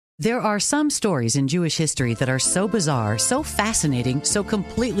There are some stories in Jewish history that are so bizarre, so fascinating, so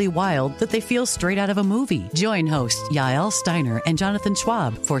completely wild that they feel straight out of a movie. Join hosts Yael Steiner and Jonathan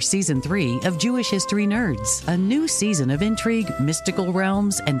Schwab for Season 3 of Jewish History Nerds, a new season of intrigue, mystical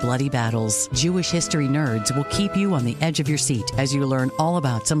realms, and bloody battles. Jewish History Nerds will keep you on the edge of your seat as you learn all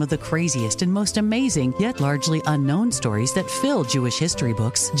about some of the craziest and most amazing, yet largely unknown stories that fill Jewish history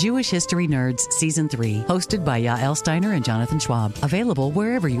books. Jewish History Nerds Season 3, hosted by Yael Steiner and Jonathan Schwab. Available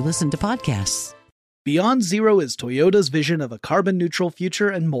wherever you listen to podcasts. Beyond Zero is Toyota's vision of a carbon-neutral future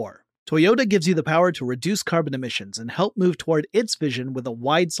and more. Toyota gives you the power to reduce carbon emissions and help move toward its vision with a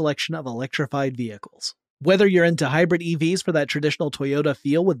wide selection of electrified vehicles. Whether you're into hybrid EVs for that traditional Toyota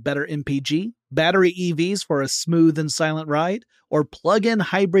feel with better MPG, battery EVs for a smooth and silent ride, or plug-in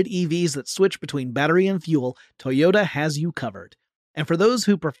hybrid EVs that switch between battery and fuel, Toyota has you covered. And for those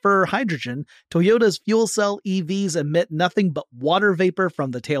who prefer hydrogen, Toyota's fuel cell EVs emit nothing but water vapor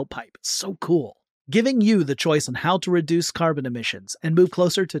from the tailpipe. It's so cool. Giving you the choice on how to reduce carbon emissions and move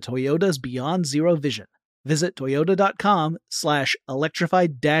closer to Toyota's Beyond Zero vision. Visit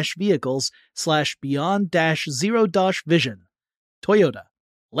toyota.com/electrified-vehicles/beyond-zero-vision. Toyota.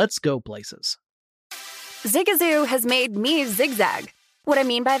 Let's go places. Zigazoo has made me zigzag. What I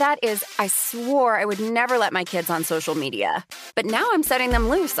mean by that is I swore I would never let my kids on social media. But now I'm setting them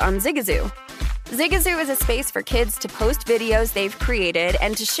loose on Zigazoo. Zigazoo is a space for kids to post videos they've created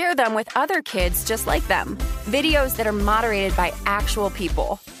and to share them with other kids just like them. Videos that are moderated by actual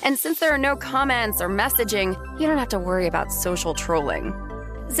people. And since there are no comments or messaging, you don't have to worry about social trolling.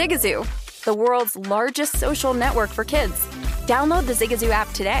 Zigazoo, the world's largest social network for kids. Download the Zigazoo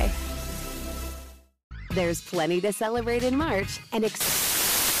app today. There's plenty to celebrate in March and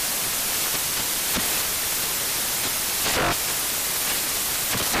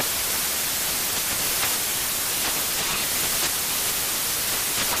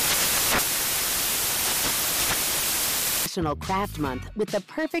National Craft Month with the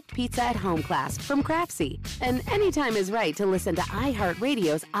perfect pizza at home class from Craftsy. And anytime is right to listen to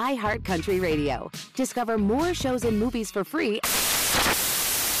iHeartRadio's iHeartCountry Radio. Discover more shows and movies for free.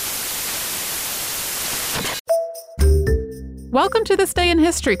 Welcome to This Day in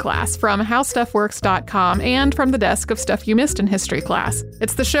History class from HowStuffWorks.com and from the desk of Stuff You Missed in History class.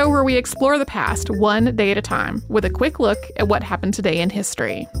 It's the show where we explore the past one day at a time with a quick look at what happened today in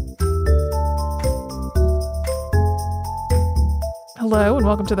history. Hello and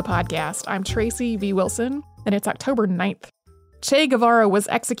welcome to the podcast. I'm Tracy V. Wilson, and it's October 9th. Che Guevara was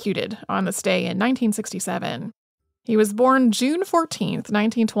executed on this day in 1967. He was born June 14th,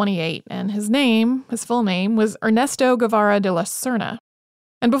 1928, and his full name, was Ernesto Guevara de la Serna.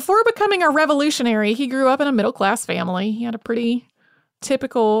 And before becoming a revolutionary, he grew up in a middle-class family. He had a pretty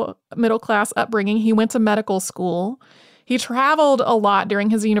typical middle-class upbringing. He went to medical school. He traveled a lot during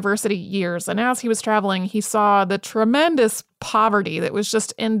his university years, and as he was traveling, he saw the tremendous poverty that was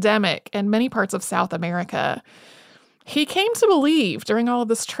just endemic in many parts of South America. He came to believe during all of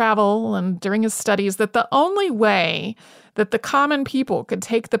this travel and during his studies that the only way that the common people could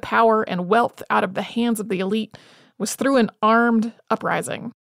take the power and wealth out of the hands of the elite was through an armed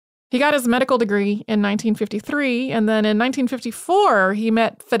uprising. He got his medical degree in 1953, and then in 1954, he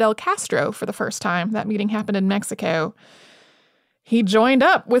met Fidel Castro for the first time. That meeting happened in Mexico. He joined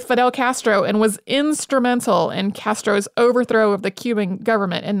up with Fidel Castro and was instrumental in Castro's overthrow of the Cuban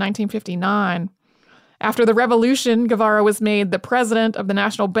government in 1959. After the revolution, Guevara was made the president of the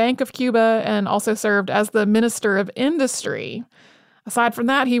National Bank of Cuba and also served as the Minister of Industry. Aside from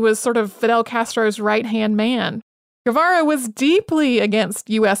that, he was sort of Fidel Castro's right-hand man. Guevara was deeply against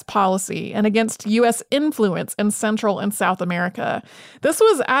U.S. policy and against U.S. influence in Central and South America. This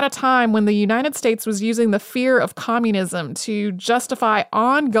was at a time when the United States was using the fear of communism to justify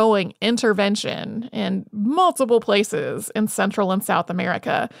ongoing intervention in multiple places in Central and South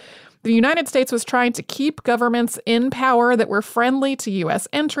America. The United States was trying to keep governments in power that were friendly to U.S.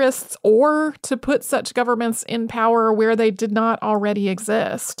 interests or to put such governments in power where they did not already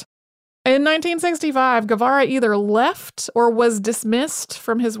exist. In 1965, Guevara either left or was dismissed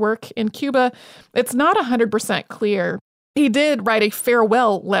from his work in Cuba. It's not 100% clear. He did write a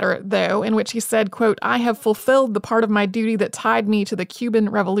farewell letter, though, in which he said, quote, "I have fulfilled the part of my duty that tied me to the Cuban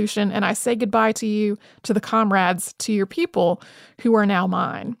Revolution, and I say goodbye to you, to the comrades, to your people, who are now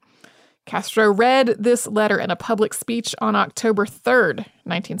mine." Castro read this letter in a public speech on October 3rd,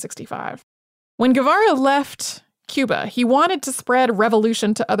 1965. When Guevara left Cuba, he wanted to spread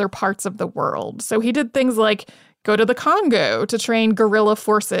revolution to other parts of the world. So he did things like go to the Congo to train guerrilla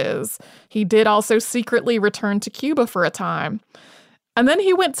forces. He did also secretly return to Cuba for a time. And then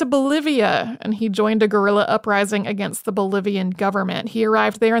he went to Bolivia, and he joined a guerrilla uprising against the Bolivian government. He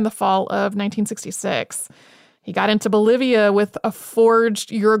arrived there in the fall of 1966. He got into Bolivia with a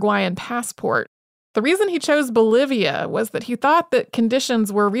forged Uruguayan passport. The reason he chose Bolivia was that he thought that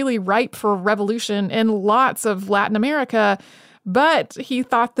conditions were really ripe for revolution in lots of Latin America, but he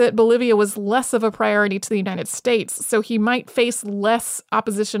thought that Bolivia was less of a priority to the United States, so he might face less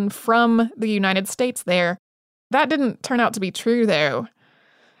opposition from the United States there. That didn't turn out to be true, though.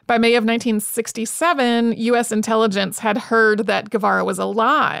 By May of 1967, U.S. intelligence had heard that Guevara was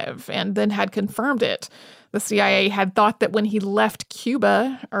alive and then had confirmed it. The CIA had thought that when he left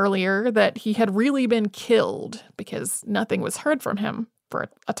Cuba earlier that he had really been killed because nothing was heard from him for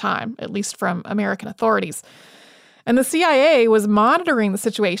a time, at least from American authorities. And the CIA was monitoring the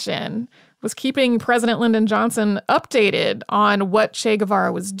situation, was keeping President Lyndon Johnson updated on what Che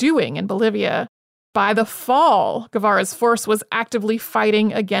Guevara was doing in Bolivia. By the fall, Guevara's force was actively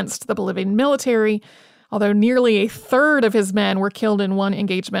fighting against the Bolivian military, although nearly a third of his men were killed in one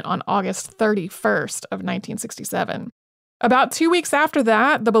engagement on August 31st of 1967. About 2 weeks after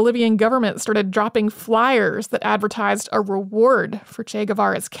that, the Bolivian government started dropping flyers that advertised a reward for Che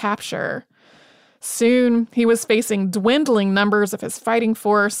Guevara's capture. Soon, he was facing dwindling numbers of his fighting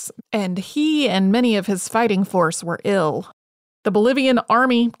force, and he and many of his fighting force were ill. The Bolivian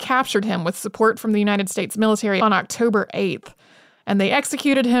army captured him with support from the United States military on October 8th, and they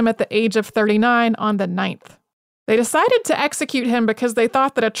executed him at the age of 39 on the 9th. They decided to execute him because they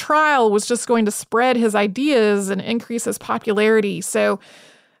thought that a trial was just going to spread his ideas and increase his popularity, so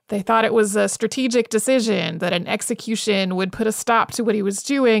they thought it was a strategic decision that an execution would put a stop to what he was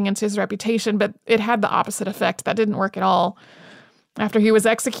doing and to his reputation, but it had the opposite effect. That didn't work at all. After he was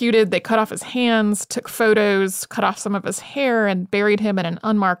executed, they cut off his hands, took photos, cut off some of his hair, and buried him in an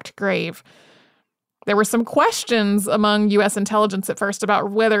unmarked grave. There were some questions among U.S. intelligence at first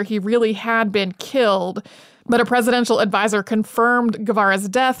about whether he really had been killed, but a presidential advisor confirmed Guevara's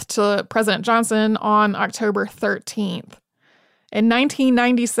death to President Johnson on October 13th. In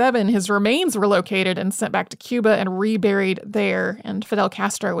 1997, his remains were located and sent back to Cuba and reburied there, and Fidel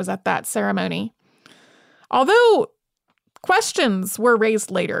Castro was at that ceremony. Although questions were raised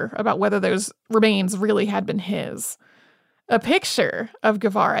later about whether those remains really had been his. A picture of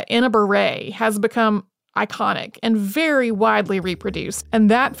Guevara in a beret has become iconic and very widely reproduced, and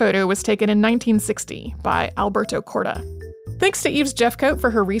that photo was taken in 1960 by Alberto Corda. Thanks to Eves Jeffcoat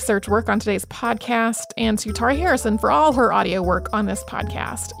for her research work on today's podcast, and to Tari Harrison for all her audio work on this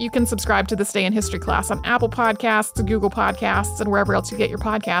podcast. You can subscribe to This Day in History class on Apple Podcasts, Google Podcasts, and wherever else you get your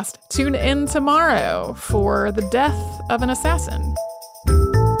podcast. Tune in tomorrow for the death of an assassin.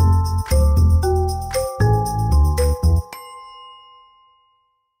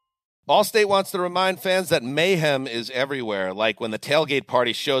 Allstate wants to remind fans that mayhem is everywhere, like when the tailgate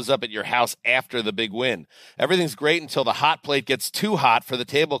party shows up at your house after the big win. Everything's great until the hot plate gets too hot for the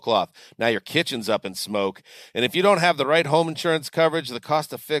tablecloth. Now your kitchen's up in smoke. And if you don't have the right home insurance coverage, the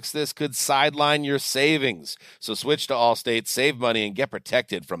cost to fix this could sideline your savings. So switch to Allstate, save money, and get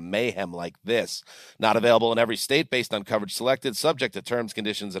protected from mayhem like this. Not available in every state based on coverage selected, subject to terms,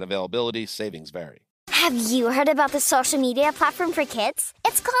 conditions, and availability. Savings vary. Have you heard about the social media platform for kids?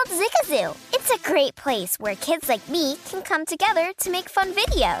 It's called Zigazoo. It's a great place where kids like me can come together to make fun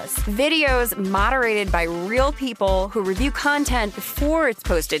videos. Videos moderated by real people who review content before it's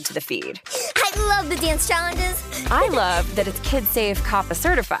posted to the feed. I love the dance challenges. I love that it's KidSafe COPPA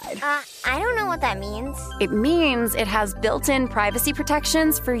certified. I don't know what that means. It means it has built-in privacy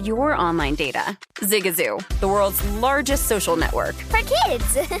protections for your online data. Zigazoo, the world's largest social network. For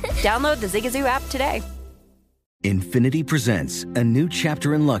kids. Download the Zigazoo app today. Infiniti presents a new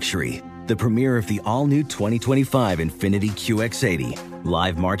chapter in luxury, the premiere of the all-new 2025 Infiniti QX80,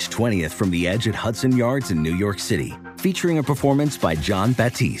 live March 20th from the Edge at Hudson Yards in New York City, featuring a performance by Jon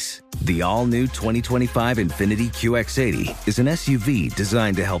Batiste. The all-new 2025 Infiniti QX80 is an SUV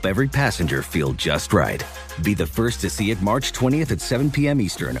designed to help every passenger feel just right. Be the first to see it March 20th at 7 p.m.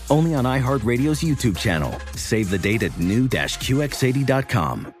 Eastern, only on iHeartRadio's YouTube channel. Save the date at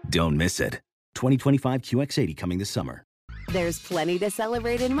new-QX80.com. Don't miss it. 2025 QX80 coming this summer. There's plenty to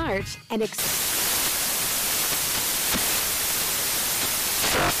celebrate in March and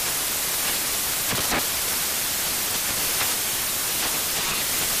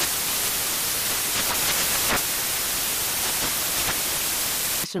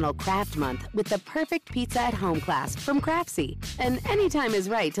National Craft Month with the perfect pizza at home class from Craftsy. And anytime is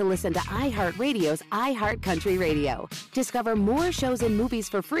right to listen to iHeartRadio's iHeart Country Radio. Discover more shows and movies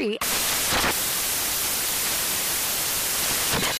for free